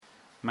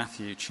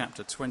Matthew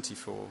chapter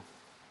 24,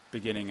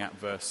 beginning at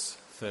verse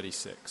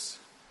 36.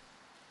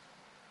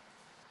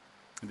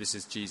 This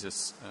is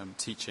Jesus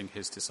teaching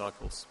his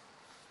disciples.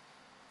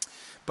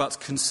 But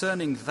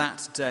concerning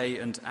that day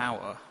and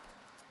hour,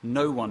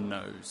 no one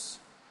knows,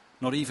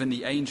 not even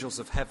the angels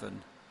of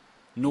heaven,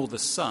 nor the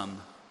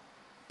Son,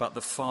 but the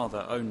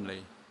Father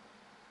only.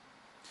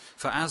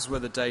 For as were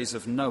the days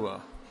of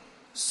Noah,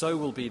 so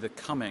will be the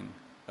coming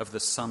of the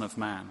Son of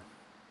Man.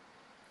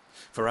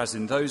 For as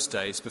in those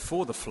days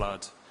before the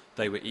flood,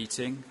 they were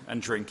eating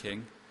and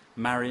drinking,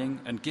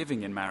 marrying and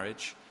giving in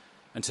marriage,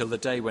 until the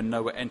day when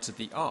Noah entered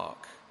the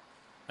ark,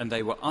 and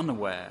they were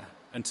unaware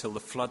until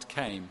the flood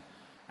came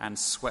and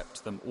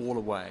swept them all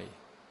away,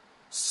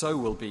 so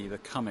will be the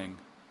coming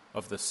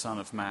of the Son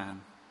of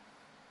Man.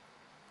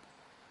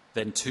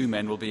 Then 2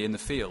 men will be in the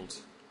field,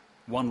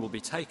 one will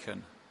be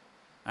taken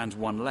and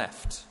one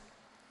left.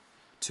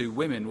 2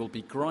 women will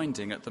be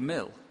grinding at the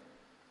mill,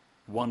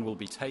 one will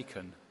be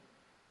taken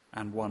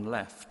and one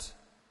left.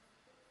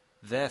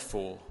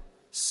 Therefore,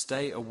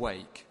 stay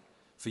awake,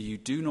 for you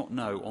do not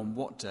know on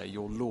what day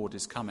your Lord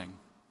is coming.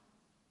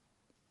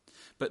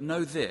 But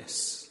know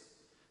this,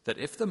 that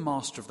if the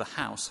master of the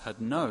house had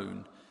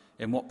known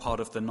in what part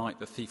of the night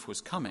the thief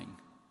was coming,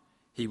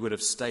 he would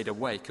have stayed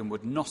awake and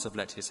would not have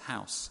let his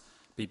house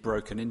be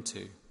broken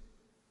into.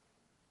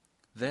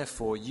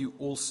 Therefore, you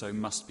also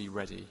must be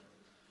ready,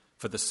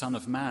 for the Son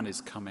of Man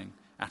is coming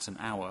at an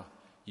hour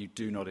you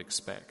do not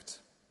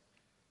expect.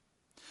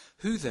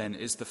 Who then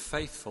is the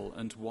faithful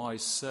and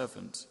wise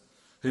servant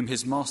whom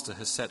his master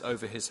has set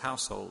over his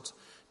household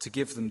to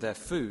give them their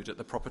food at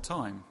the proper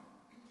time?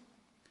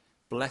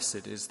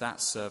 Blessed is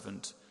that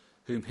servant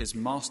whom his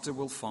master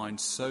will find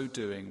so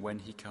doing when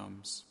he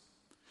comes.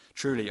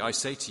 Truly, I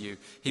say to you,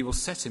 he will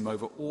set him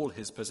over all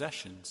his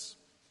possessions.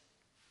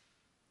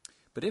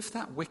 But if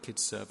that wicked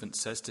servant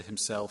says to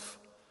himself,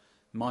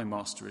 "My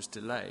master is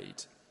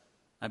delayed,"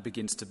 and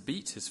begins to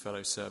beat his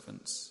fellow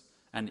servants,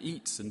 and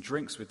eats and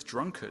drinks with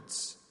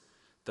drunkards,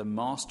 the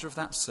master of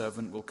that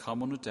servant will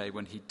come on a day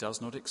when he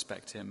does not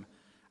expect him,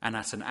 and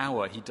at an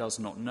hour he does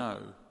not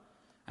know,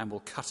 and will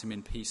cut him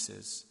in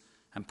pieces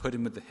and put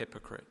him with the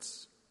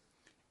hypocrites.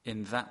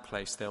 In that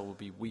place there will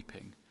be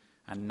weeping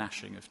and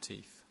gnashing of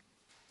teeth.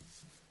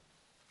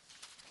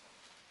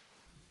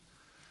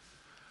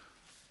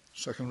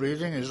 Second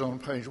reading is on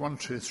page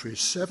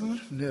 1237,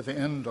 near the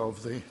end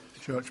of the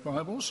Church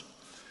Bibles,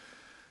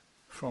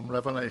 from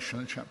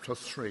Revelation chapter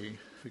 3,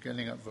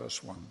 beginning at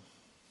verse 1.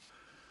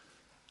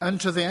 And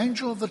to the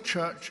angel of the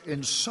church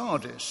in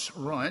Sardis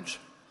write,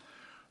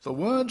 the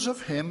words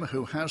of him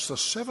who has the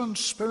 7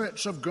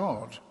 spirits of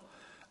God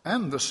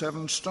and the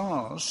 7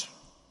 stars.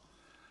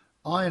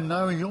 I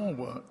know your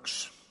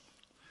works.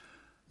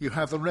 You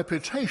have the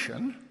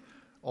reputation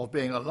of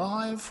being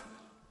alive,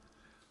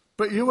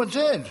 but you are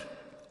dead.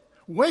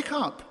 Wake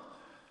up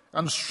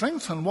and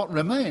strengthen what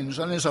remains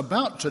and is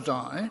about to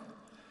die,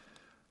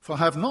 for I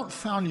have not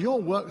found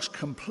your works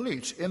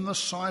complete in the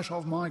sight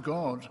of my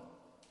God.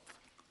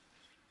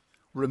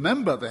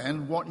 Remember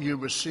then what you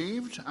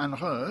received and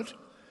heard,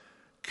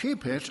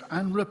 keep it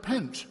and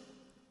repent.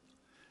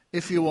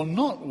 If you will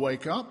not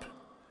wake up,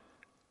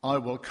 I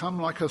will come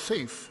like a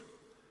thief,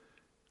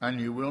 and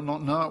you will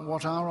not know at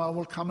what hour I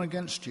will come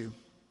against you.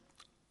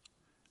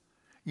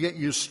 Yet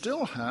you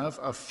still have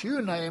a few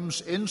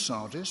names in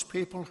Sardis,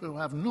 people who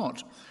have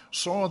not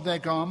soiled their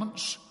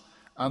garments,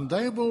 and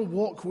they will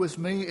walk with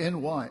me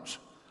in white,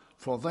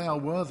 for they are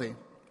worthy.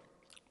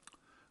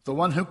 The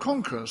one who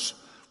conquers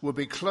will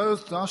be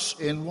clothed thus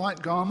in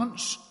white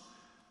garments,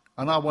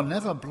 and I will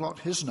never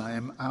blot his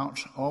name out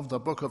of the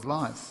book of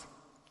life.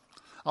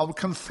 I will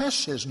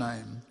confess his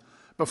name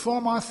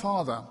before my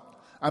Father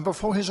and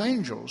before his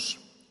angels.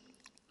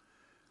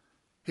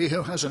 He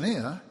who has an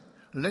ear,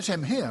 let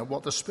him hear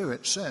what the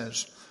Spirit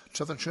says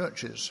to the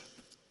churches.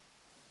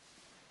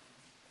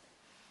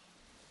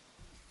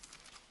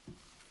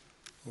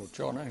 Well,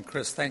 John and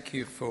Chris, thank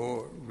you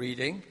for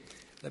reading.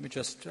 Let me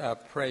just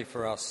pray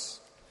for us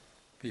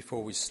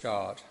before we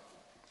start.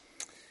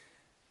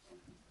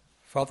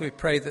 Father, we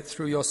pray that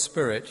through your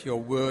Spirit, your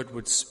word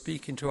would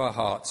speak into our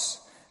hearts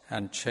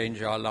and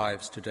change our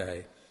lives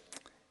today.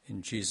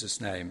 In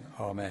Jesus' name,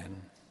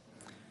 amen.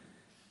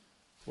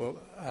 Well,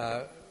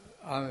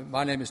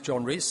 my name is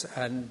John Rees,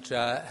 and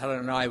Helen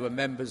and I were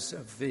members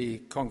of the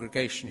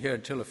congregation here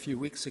until a few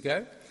weeks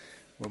ago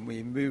when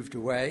we moved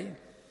away.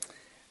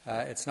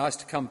 It's nice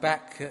to come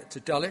back to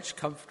Dulwich,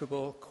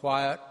 comfortable,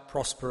 quiet,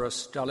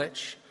 prosperous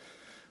Dulwich.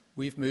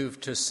 We've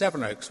moved to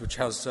Sevenoaks, which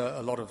has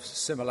a lot of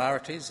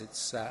similarities.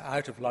 It's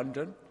out of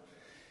London.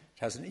 It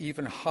has an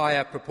even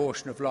higher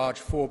proportion of large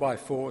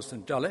 4x4s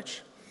than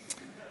Dulwich.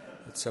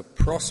 It's a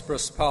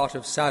prosperous part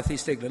of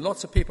southeast England.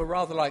 Lots of people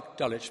rather like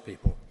Dulwich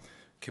people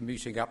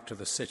commuting up to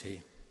the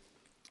city.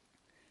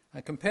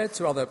 And compared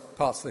to other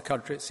parts of the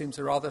country, it seems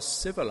a rather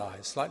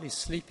civilised, slightly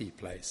sleepy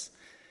place.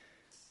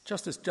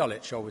 Just as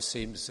Dulwich always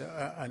seems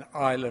an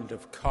island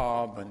of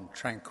calm and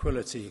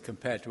tranquility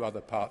compared to other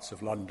parts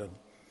of London.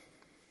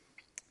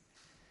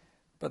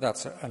 But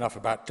that's enough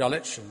about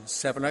Dulwich and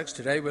Sevenoaks.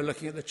 Today we're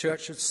looking at the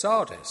church of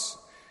Sardis,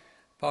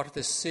 part of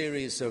this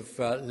series of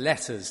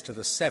letters to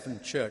the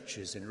 7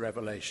 churches in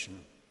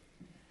Revelation.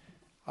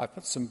 I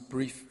put some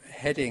brief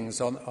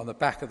headings on the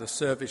back of the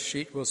service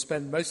sheet. We'll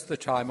spend most of the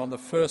time on the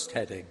first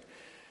heading,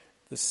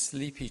 the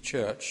sleepy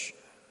church.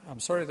 I'm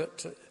sorry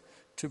that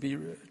to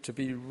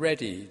be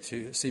ready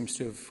seems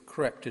to have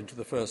crept into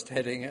the first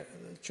heading.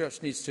 The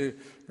church needs to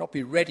not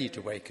be ready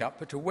to wake up,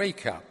 but to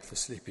wake up, the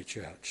sleepy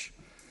church.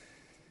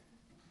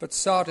 But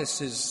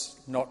Sardis is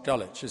not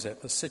Dulwich, is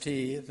it? The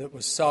city that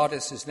was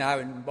Sardis is now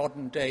in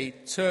modern-day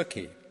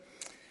Turkey.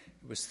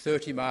 It was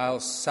 30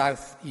 miles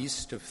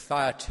southeast of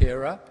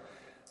Thyatira,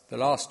 the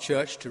last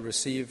church to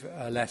receive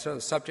a letter,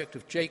 the subject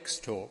of Jake's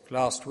talk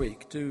last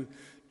week. Do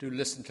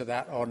listen to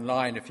that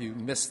online if you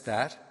missed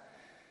that.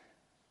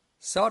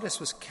 Sardis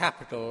was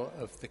capital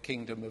of the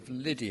kingdom of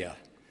Lydia,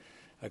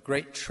 a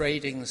great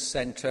trading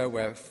centre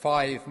where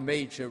 5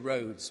 major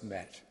roads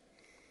met.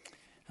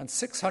 And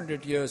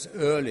 600 years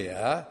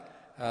earlier,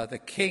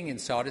 the king in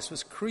Sardis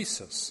was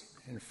Croesus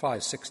in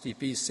 560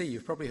 BC.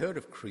 You've probably heard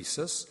of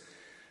Croesus,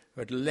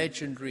 who had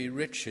legendary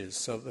riches.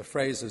 So the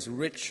phrase "as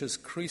rich as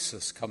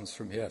Croesus" comes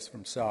from here,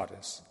 from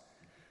Sardis.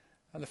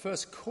 And the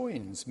first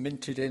coins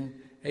minted in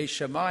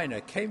Asia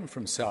Minor came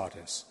from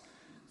Sardis.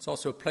 It's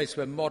also a place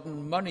where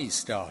modern money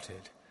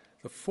started,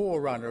 the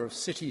forerunner of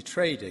city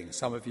trading.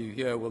 Some of you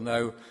here will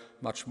know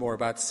much more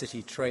about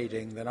city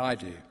trading than I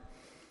do.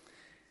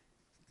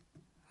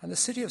 And the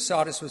city of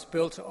Sardis was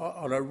built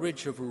on a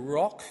ridge of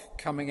rock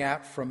coming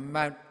out from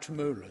Mount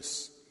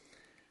Tmolus.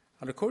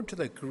 And according to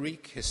the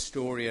Greek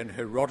historian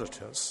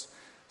Herodotus,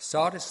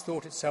 Sardis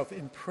thought itself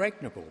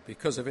impregnable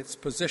because of its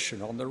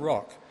position on the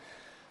rock.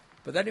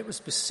 But then it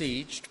was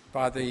besieged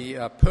by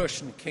the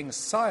Persian king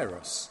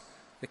Cyrus,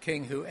 the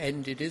king who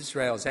ended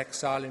Israel's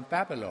exile in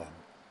Babylon.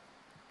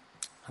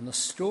 And the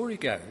story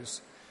goes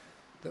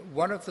that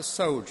one of the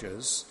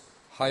soldiers,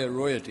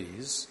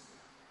 Hierodiades,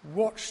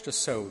 watched a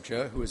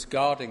soldier who was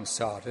guarding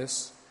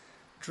Sardis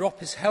drop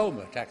his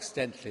helmet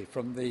accidentally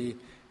from the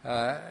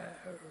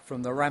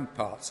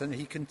ramparts, and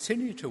he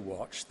continued to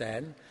watch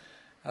then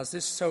as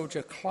this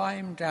soldier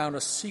climbed down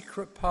a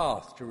secret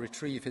path to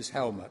retrieve his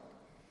helmet.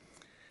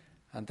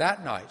 And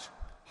that night,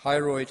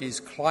 Hierodiades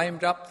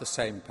climbed up the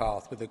same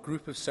path with a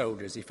group of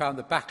soldiers. He found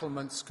the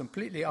battlements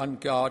completely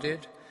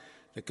unguarded.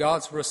 The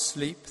guards were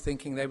asleep,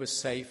 thinking they were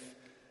safe,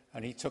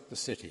 and he took the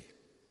city.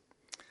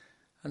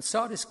 And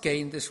Sardis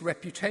gained this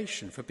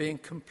reputation for being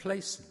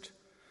complacent,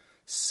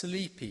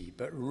 sleepy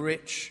but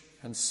rich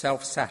and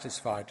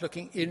self-satisfied,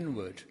 looking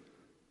inward,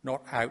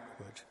 not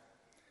outward.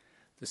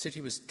 The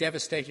city was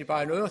devastated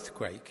by an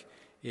earthquake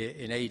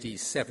in AD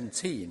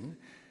 17,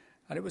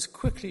 and it was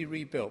quickly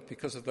rebuilt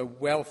because of the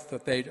wealth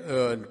that they'd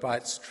earned by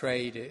its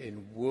trade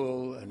in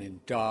wool and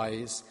in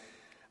dyes.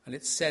 And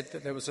it's said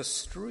that there was a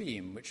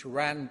stream which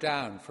ran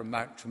down from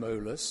Mount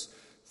Tmolus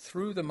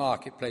through the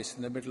marketplace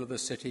in the middle of the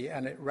city,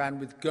 and it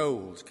ran with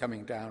gold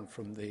coming down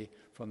from the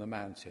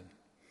mountain.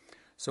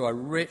 So a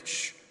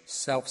rich,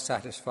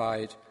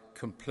 self-satisfied,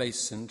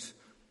 complacent,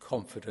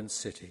 confident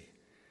city.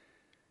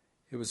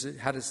 It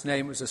had its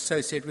name, was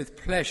associated with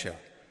pleasure,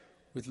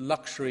 with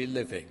luxury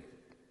living.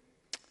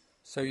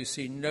 So you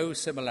see no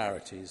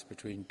similarities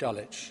between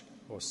Dulwich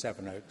or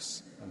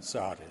Sevenoaks and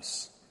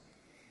Sardis.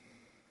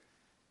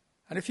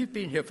 And if you've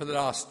been here for the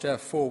last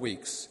 4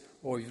 weeks,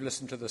 or you've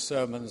listened to the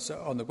sermons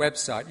on the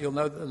website, you'll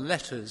know that the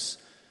letters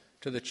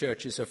to the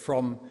churches are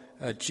from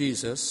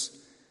Jesus.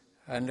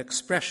 An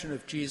expression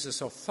of Jesus'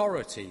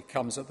 authority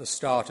comes at the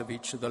start of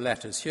each of the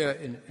letters. Here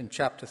in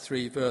chapter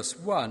 3, verse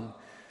 1,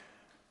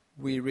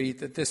 we read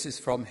that this is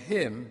from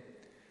him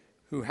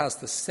who has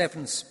the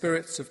 7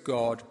 spirits of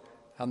God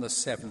and the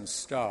 7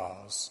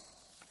 stars.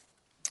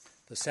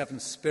 The 7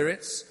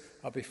 spirits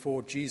are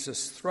before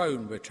Jesus'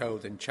 throne, we're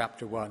told in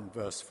chapter 1,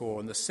 verse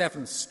 4, and the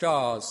 7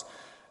 stars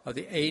are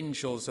the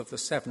angels of the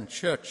 7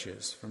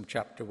 churches from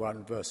chapter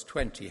 1, verse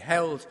 20,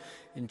 held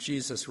in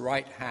Jesus'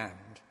 right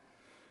hand,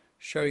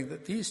 showing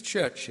that these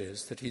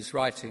churches that he's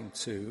writing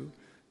to,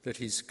 that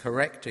he's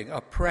correcting, are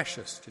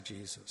precious to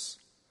Jesus.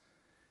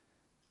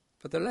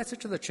 But the letter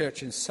to the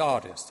church in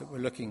Sardis that we're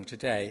looking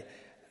today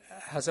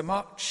has a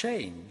marked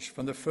change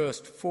from the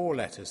first 4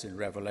 letters in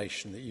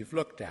Revelation that you've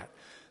looked at.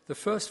 The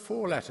first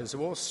 4 letters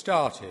have all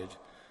started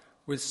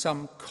with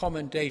some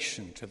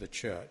commendation to the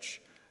church,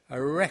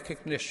 a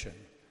recognition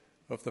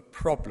of the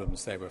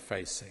problems they were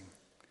facing.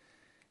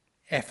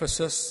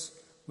 Ephesus,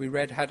 we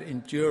read, had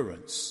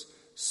endurance.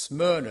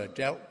 Smyrna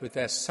dealt with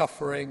their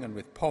suffering and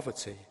with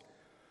poverty.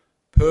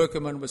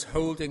 Pergamon was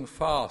holding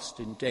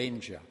fast in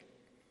danger.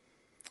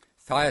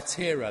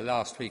 Thyatira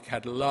last week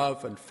had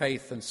love and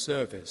faith and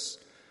service.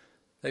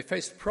 They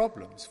faced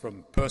problems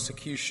from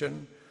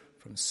persecution,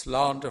 from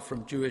slander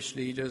from Jewish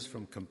leaders,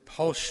 from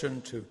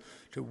compulsion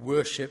to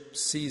worship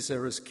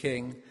Caesar as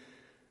king.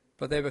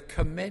 But they were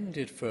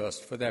commended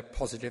first for their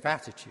positive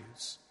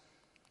attitudes.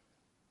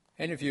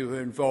 Any of you who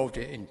are involved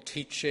in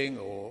teaching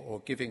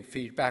or giving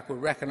feedback will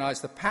recognize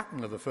the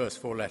pattern of the first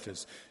 4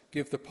 letters.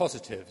 Give the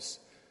positives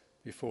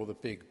before the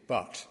big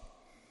but.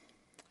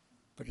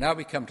 But now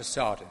we come to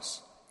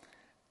Sardis,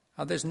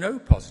 and there's no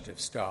positive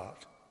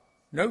start,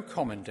 no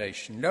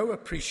commendation, no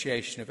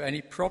appreciation of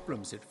any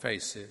problems it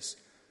faces.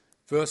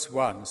 Verse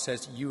 1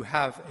 says, "You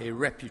have a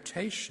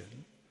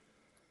reputation.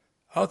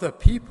 Other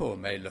people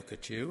may look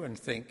at you and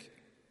think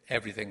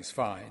everything's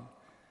fine.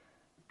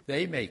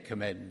 They may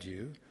commend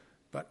you,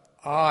 but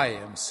I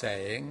am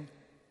saying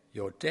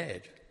you're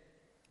dead.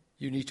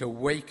 You need to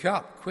wake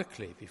up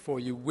quickly before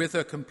you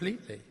wither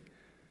completely.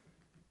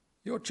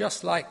 You're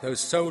just like those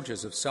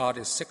soldiers of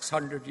Sardis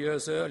 600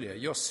 years earlier.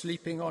 You're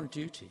sleeping on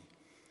duty.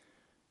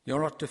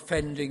 You're not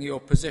defending your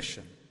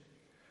position.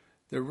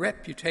 The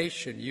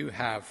reputation you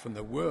have from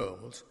the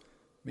world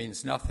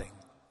means nothing.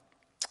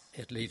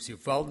 It leaves you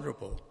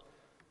vulnerable.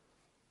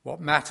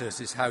 What matters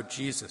is how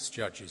Jesus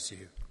judges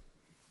you."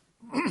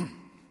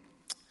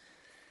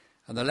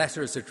 And the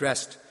letter is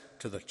addressed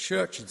to the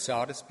church in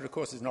Sardis, but of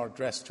course it's not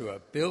addressed to a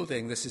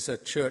building. This is a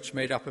church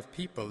made up of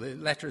people. The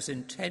letter is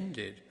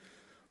intended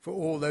for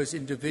all those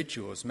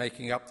individuals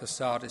making up the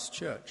Sardis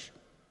church.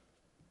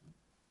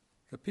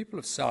 The people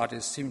of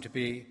Sardis seem to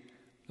be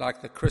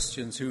like the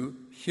Christians who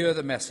hear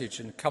the message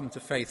and come to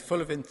faith full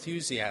of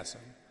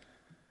enthusiasm,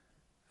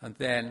 and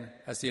then,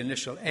 as the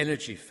initial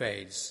energy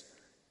fades,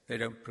 they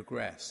don't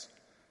progress.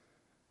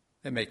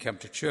 They may come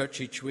to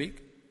church each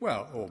week,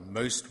 well, or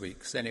most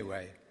weeks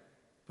anyway,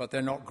 but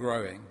they're not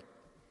growing.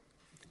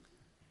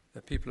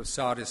 The people of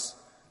Sardis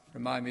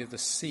remind me of the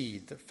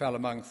seed that fell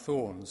among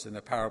thorns in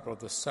the parable of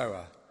the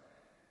sower.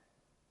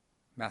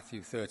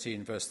 Matthew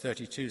 13, verse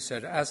 32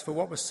 said, "As for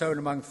what was sown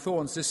among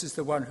thorns, this is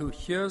the one who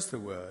hears the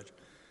word,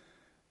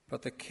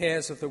 but the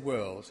cares of the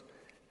world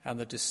and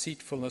the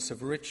deceitfulness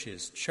of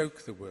riches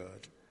choke the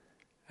word,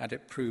 and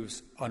it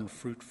proves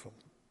unfruitful."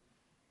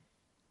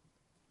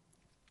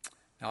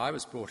 Now, I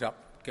was brought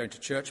up going to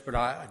church, but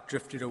I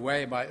drifted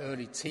away in my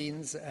early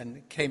teens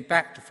and came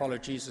back to follow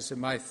Jesus in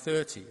my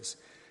 30s.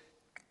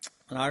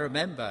 And I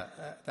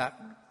remember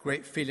that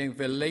great feeling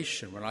of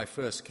elation when I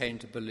first came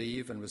to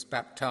believe and was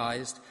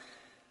baptized.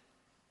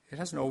 It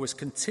hasn't always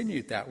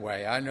continued that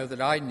way. I know that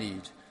I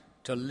need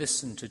to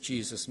listen to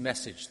Jesus'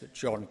 message that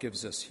John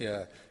gives us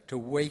here, to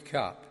wake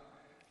up,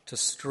 to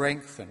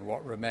strengthen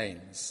what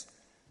remains.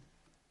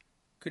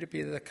 Could it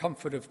be that the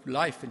comfort of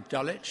life in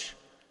Dulwich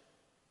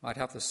might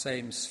have the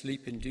same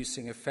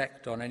sleep-inducing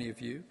effect on any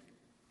of you?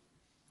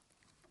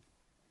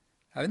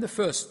 Now, in the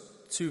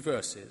first two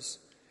verses,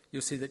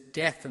 you'll see that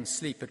death and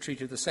sleep are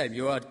treated the same.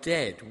 You are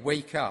dead,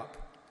 wake up.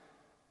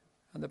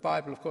 And the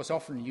Bible, of course,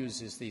 often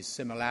uses these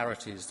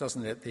similarities,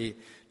 doesn't it?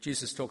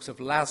 Jesus talks of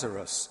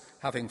Lazarus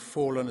having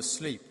fallen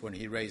asleep when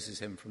he raises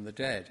him from the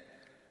dead.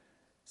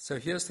 So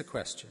here's the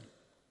question.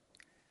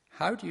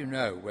 How do you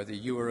know whether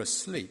you are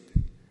asleep,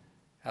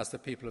 as the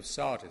people of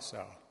Sardis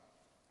are?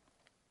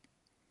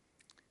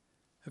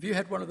 Have you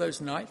had one of those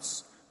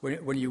nights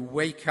when you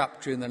wake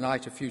up during the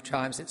night a few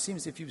times? It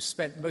seems as if you've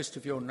spent most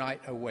of your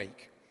night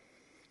awake.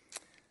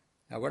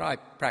 Now, when I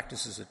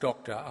practiced as a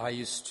doctor, I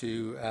used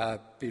to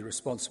be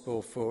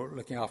responsible for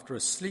looking after a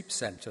sleep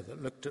centre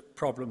that looked at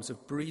problems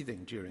of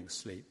breathing during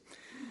sleep.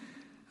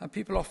 And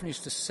people often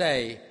used to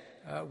say,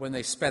 when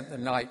they spent the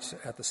night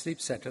at the sleep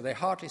centre, they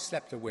hardly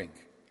slept a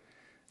wink.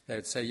 They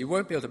would say, "You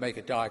won't be able to make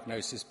a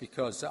diagnosis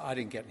because I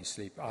didn't get any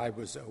sleep. I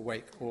was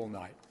awake all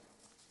night."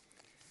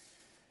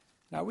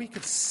 Now, we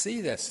could see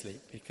their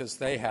sleep because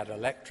they had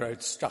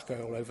electrodes stuck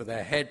all over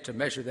their head to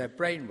measure their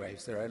brain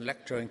waves, their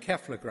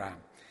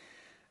electroencephalogram.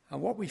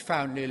 And what we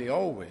found nearly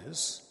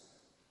always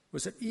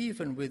was that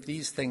even with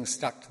these things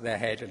stuck to their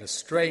head in a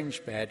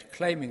strange bed,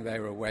 claiming they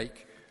were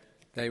awake,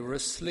 they were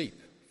asleep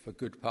for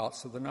good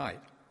parts of the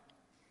night.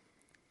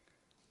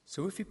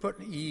 So if you put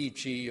an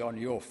EEG on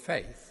your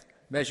faith,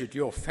 measured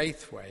your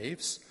faith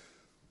waves,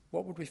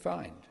 what would we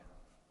find?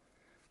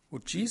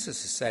 Well,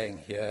 Jesus is saying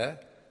here,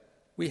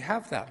 we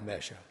have that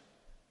measure.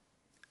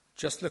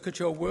 Just look at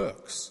your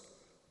works,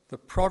 the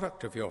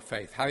product of your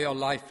faith, how your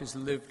life is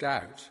lived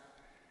out.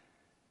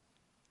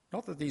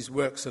 Not that these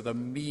works are the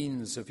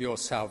means of your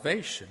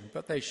salvation,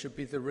 but they should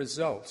be the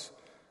result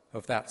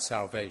of that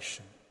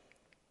salvation.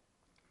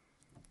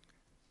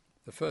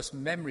 The first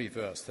memory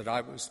verse that I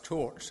was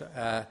taught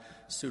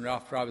soon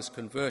after I was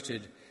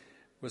converted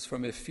was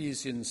from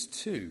Ephesians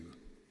 2.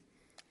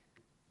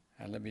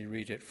 And let me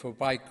read it. "For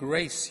by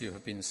grace you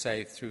have been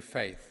saved through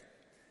faith,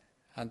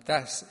 and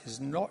that is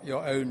not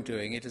your own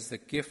doing, it is the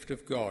gift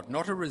of God,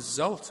 not a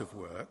result of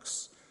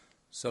works,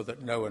 so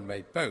that no one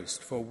may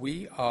boast. For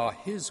we are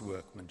his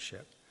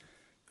workmanship,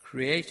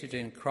 created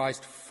in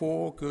Christ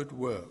for good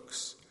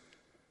works."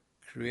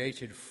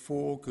 Created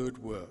for good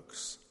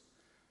works.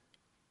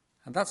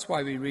 And that's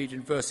why we read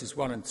in verses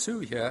 1 and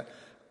 2 here,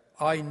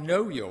 "I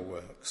know your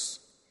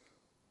works.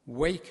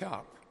 Wake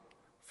up,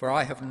 for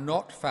I have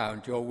not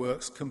found your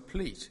works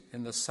complete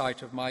in the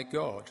sight of my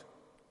God."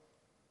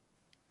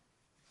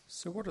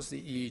 So what does the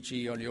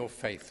EEG on your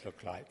faith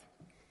look like?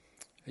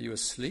 Are you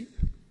asleep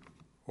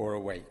or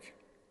awake?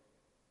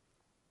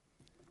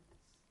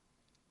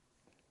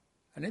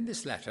 And in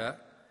this letter,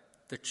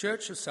 the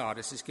church of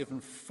Sardis is given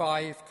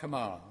 5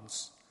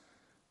 commands.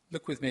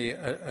 Look with me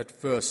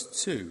at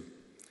verse 2.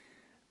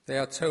 They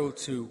are told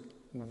to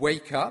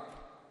wake up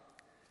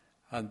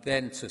and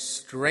then to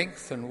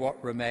strengthen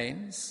what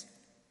remains.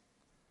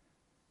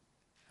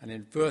 And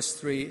in verse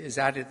 3 is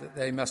added that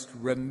they must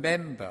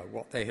remember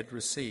what they had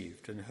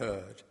received and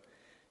heard,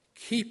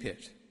 keep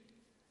it,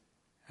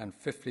 and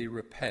fifthly,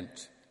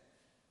 repent.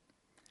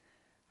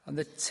 And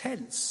the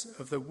tense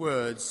of the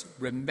words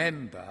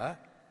remember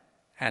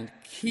and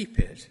keep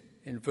it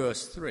in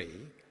verse 3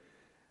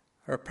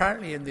 are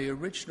apparently in the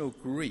original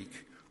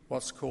Greek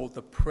what's called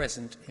the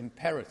present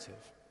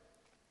imperative.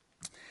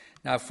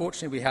 Now,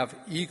 fortunately, we have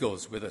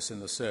eagles with us in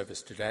the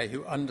service today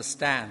who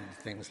understand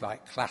things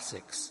like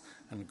classics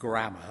and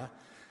grammar.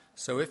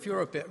 So if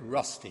you're a bit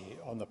rusty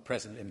on the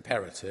present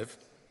imperative,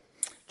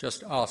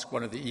 just ask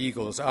one of the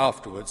eagles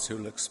afterwards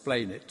who'll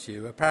explain it to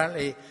you.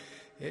 Apparently,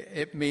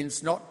 it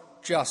means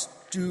not just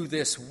do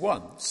this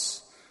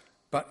once,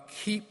 but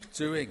keep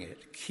doing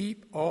it,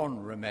 keep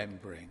on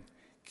remembering,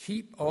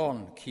 keep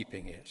on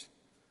keeping it.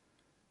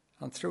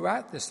 And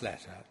throughout this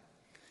letter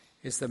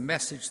is the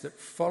message that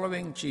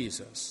following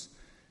Jesus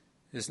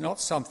is not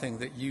something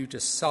that you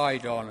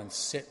decide on and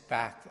sit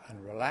back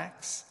and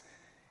relax.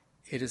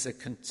 It is a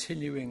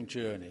continuing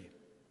journey.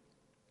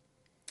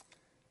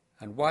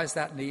 And why is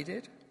that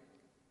needed?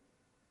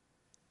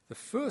 The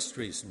first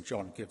reason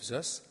John gives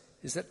us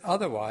is that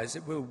otherwise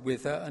it will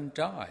wither and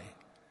die.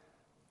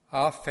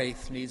 Our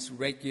faith needs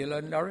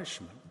regular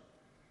nourishment.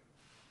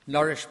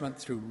 Nourishment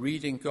through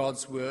reading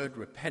God's word,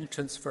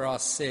 repentance for our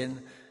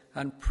sin,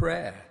 and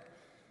prayer,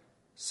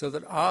 so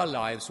that our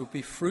lives will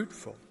be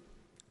fruitful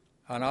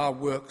and our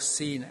work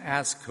seen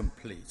as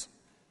complete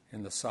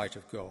in the sight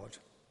of God.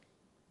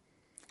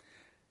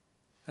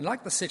 And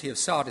like the city of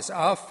Sardis,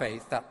 our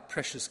faith, that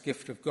precious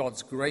gift of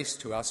God's grace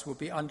to us, will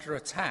be under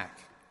attack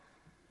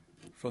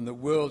from the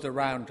world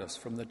around us,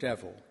 from the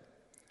devil.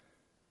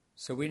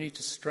 So we need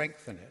to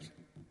strengthen it.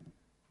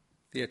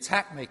 The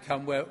attack may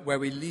come where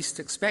we least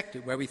expect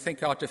it, where we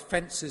think our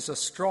defences are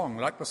strong,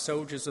 like the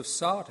soldiers of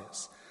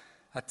Sardis,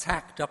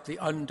 attacked up the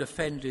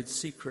undefended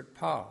secret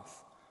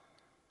path.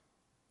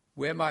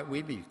 Where might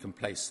we be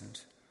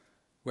complacent?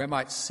 Where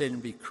might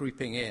sin be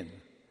creeping in?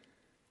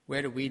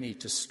 Where do we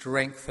need to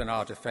strengthen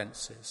our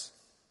defences?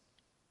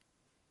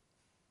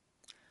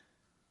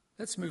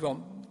 Let's move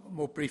on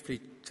more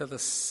briefly to the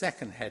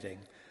second heading.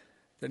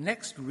 The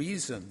next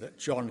reason that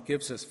John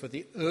gives us for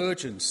the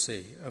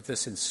urgency of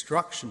this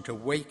instruction to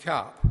wake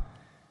up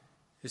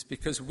is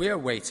because we're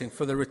waiting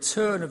for the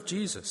return of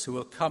Jesus, who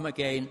will come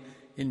again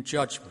in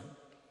judgment.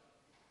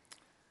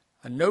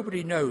 And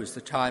nobody knows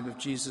the time of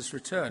Jesus'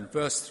 return.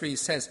 Verse 3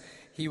 says,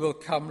 he will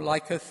come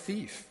like a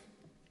thief.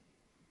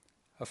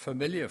 A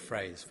familiar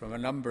phrase from a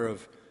number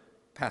of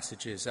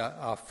passages.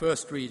 Our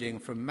first reading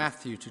from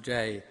Matthew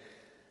today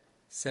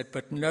said,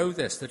 but know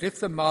this, that if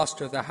the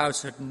master of the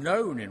house had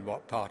known in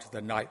what part of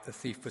the night the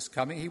thief was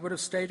coming, he would have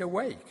stayed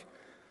awake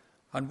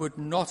and would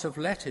not have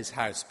let his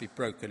house be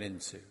broken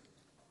into.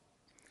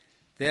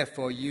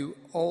 Therefore you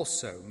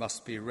also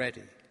must be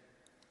ready,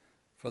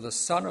 for the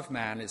Son of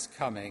Man is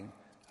coming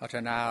at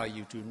an hour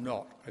you do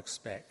not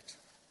expect.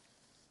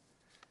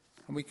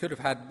 And we could have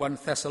had 1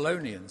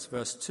 Thessalonians,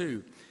 verse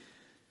 2.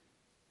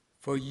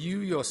 For you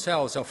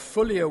yourselves are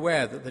fully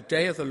aware that the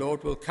day of the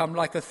Lord will come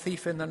like a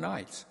thief in the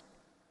night.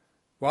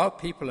 While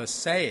people are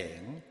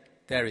saying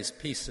there is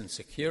peace and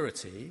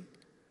security,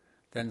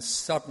 then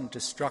sudden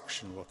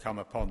destruction will come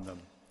upon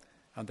them,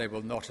 and they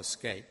will not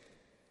escape.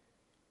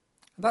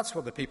 And that's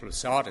what the people of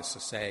Sardis are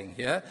saying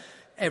here.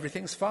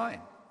 Everything's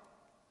fine.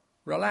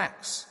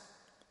 Relax.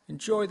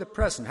 Enjoy the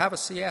present. Have a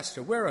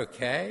siesta. We're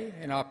okay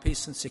in our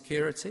peace and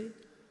security.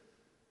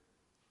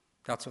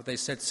 That's what they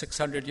said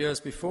 600 years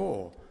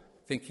before,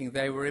 thinking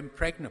they were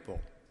impregnable.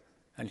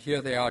 And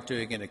here they are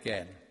doing it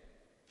again.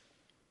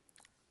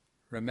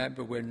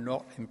 Remember, we're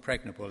not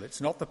impregnable.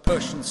 It's not the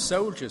Persian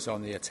soldiers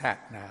on the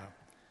attack now.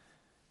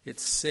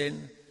 It's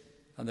sin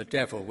and the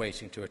devil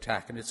waiting to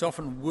attack. And it's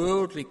often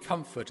worldly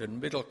comfort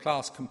and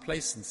middle-class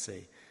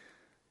complacency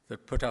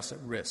that put us at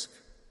risk.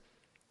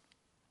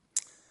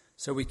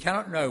 So we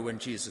cannot know when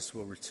Jesus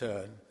will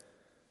return.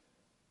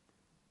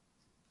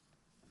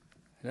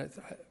 So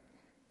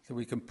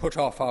we can put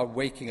off our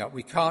waking up.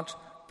 We can't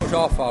put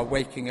off our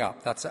waking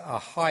up. That's a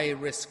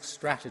high-risk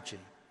strategy.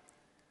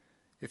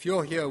 If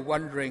you're here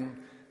wondering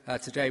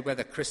today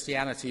whether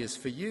Christianity is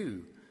for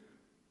you,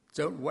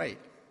 don't wait.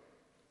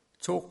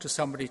 Talk to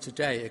somebody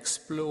today,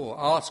 explore,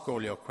 ask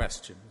all your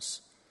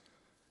questions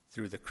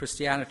through the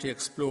Christianity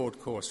Explored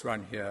course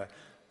run here.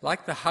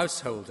 Like the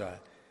householder,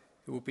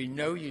 it will be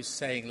no use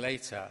saying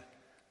later,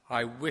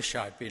 I wish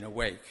I'd been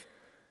awake,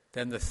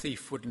 then the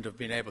thief wouldn't have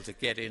been able to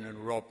get in and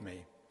rob me.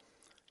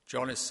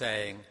 John is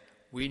saying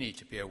we need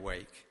to be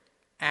awake,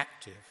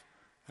 active,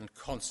 and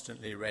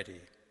constantly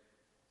ready.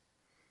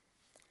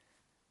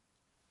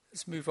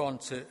 Let's move on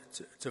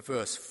to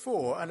verse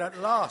 4, and at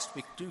last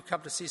we do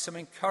come to see some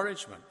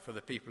encouragement for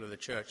the people of the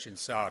church in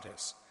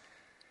Sardis.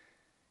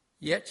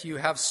 Yet you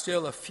have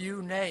still a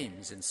few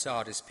names in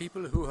Sardis,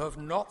 people who have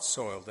not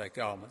soiled their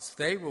garments.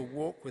 They will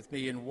walk with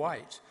me in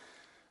white,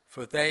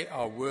 for they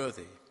are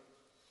worthy.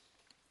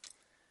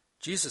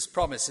 Jesus'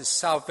 promise is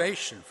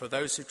salvation for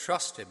those who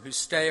trust him, who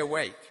stay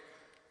awake,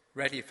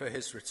 ready for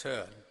his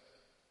return.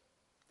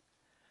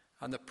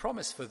 And the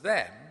promise for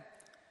them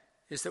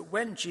is that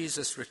when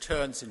Jesus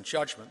returns in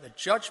judgment, the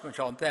judgment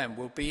on them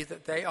will be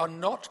that they are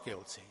not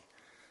guilty.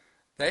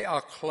 They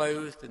are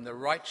clothed in the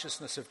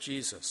righteousness of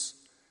Jesus,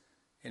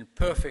 in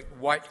perfect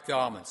white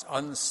garments,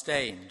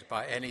 unstained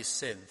by any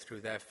sin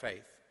through their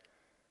faith.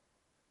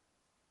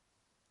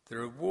 The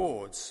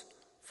rewards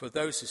for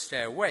those who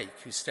stay awake,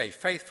 who stay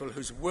faithful,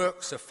 whose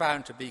works are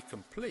found to be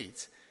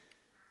complete,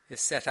 is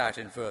set out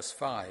in verse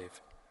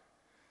 5.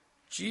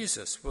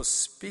 Jesus will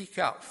speak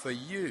up for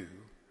you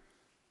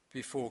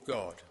before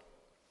God.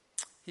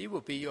 He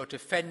will be your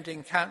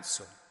defending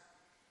counsel.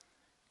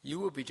 You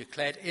will be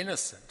declared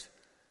innocent.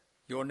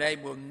 Your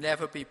name will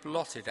never be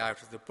blotted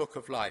out of the book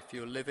of life.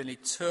 You'll live in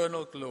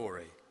eternal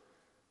glory.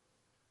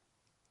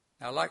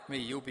 Now, like me,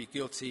 you'll be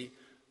guilty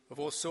of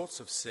all sorts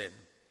of sin,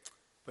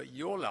 but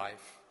your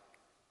life,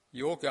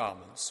 your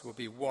garments will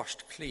be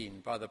washed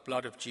clean by the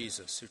blood of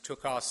Jesus, who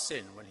took our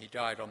sin when he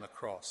died on the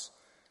cross.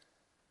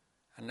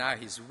 And now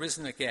he's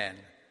risen again,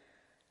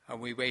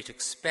 and we wait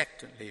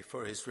expectantly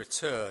for his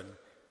return,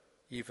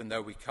 even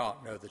though we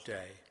can't know the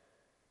day.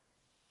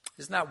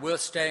 Isn't that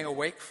worth staying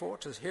awake for,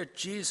 to hear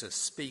Jesus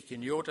speak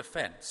in your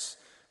defense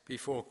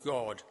before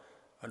God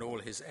and all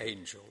his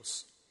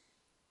angels?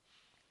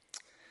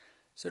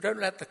 So don't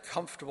let the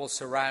comfortable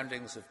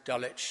surroundings of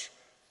Dulwich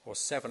or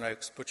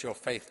Sevenoaks put your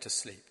faith to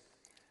sleep.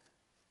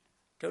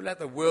 Don't let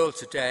the world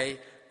today,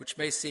 which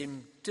may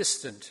seem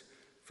distant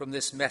from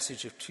this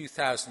message of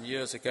 2,000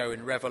 years ago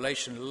in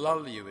Revelation,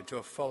 lull you into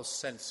a false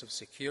sense of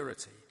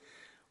security.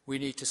 We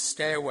need to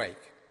stay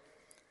awake.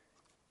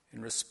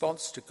 In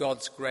response to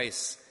God's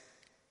grace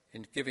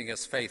in giving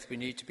us faith, we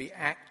need to be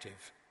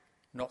active,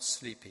 not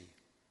sleepy.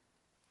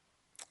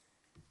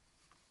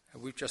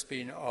 We've just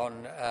been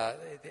on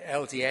the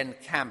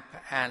LDN camp,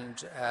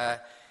 and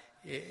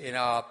in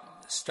our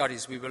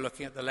studies we were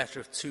looking at the letter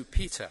of 2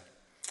 Peter.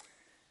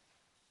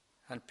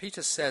 And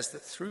Peter says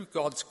that through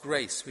God's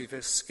grace we've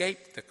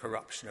escaped the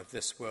corruption of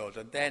this world.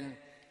 And then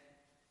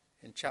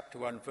in chapter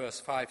 1, verse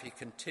 5, he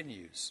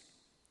continues,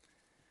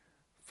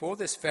 "For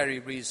this very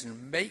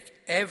reason, make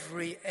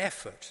every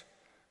effort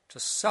to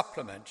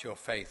supplement your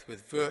faith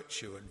with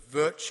virtue, and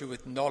virtue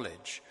with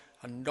knowledge,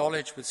 and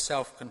knowledge with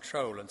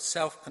self-control, and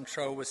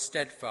self-control with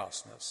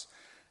steadfastness,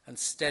 and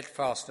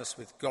steadfastness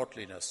with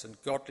godliness,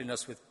 and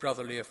godliness with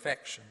brotherly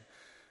affection,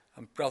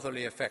 and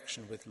brotherly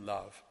affection with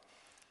love."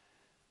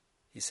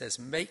 He says,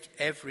 make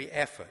every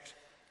effort.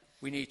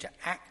 We need to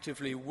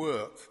actively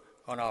work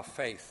on our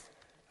faith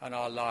and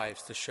our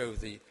lives to show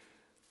the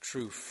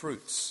true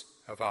fruits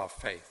of our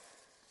faith.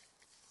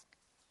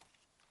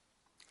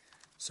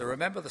 So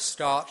remember the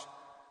start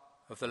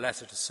of the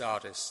letter to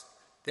Sardis.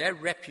 Their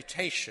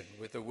reputation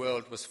with the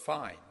world was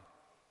fine.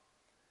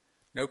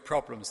 No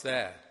problems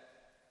there.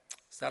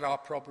 Is that our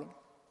problem?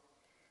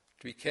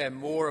 Do we care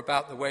more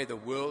about the way the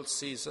world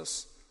sees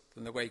us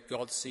than the way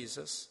God sees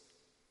us?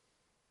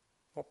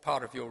 What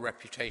part of your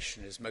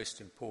reputation is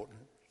most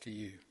important to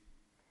you?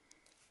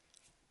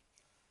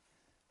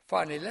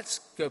 Finally, let's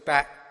go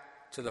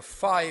back to the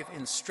 5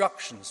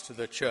 instructions to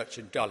the church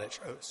in Dulwich.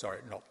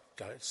 Not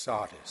Dulwich,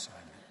 Sardis.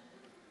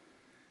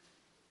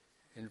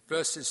 In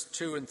verses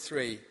 2 and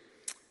 3,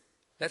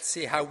 let's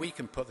see how we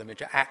can put them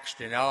into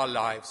action in our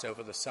lives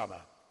over the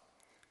summer.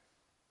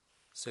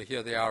 So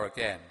here they are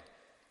again.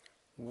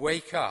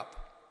 Wake up.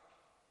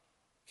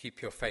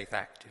 Keep your faith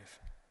active.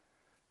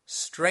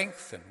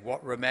 Strengthen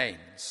what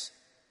remains.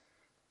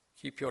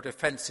 Keep your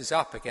defenses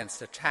up against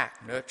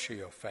attack. Nurture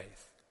your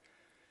faith.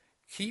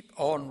 Keep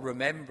on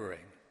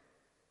remembering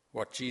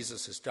what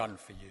Jesus has done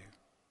for you.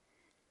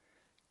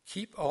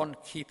 Keep on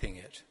keeping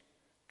it,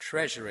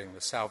 treasuring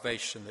the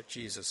salvation that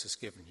Jesus has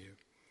given you,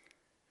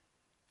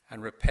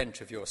 and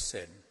repent of your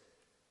sin.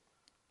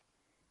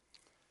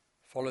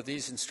 Follow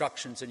these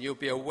instructions and you'll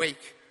be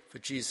awake for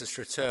Jesus'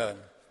 return,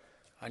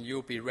 and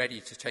you'll be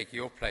ready to take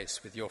your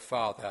place with your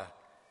Father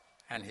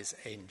and his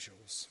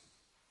angels.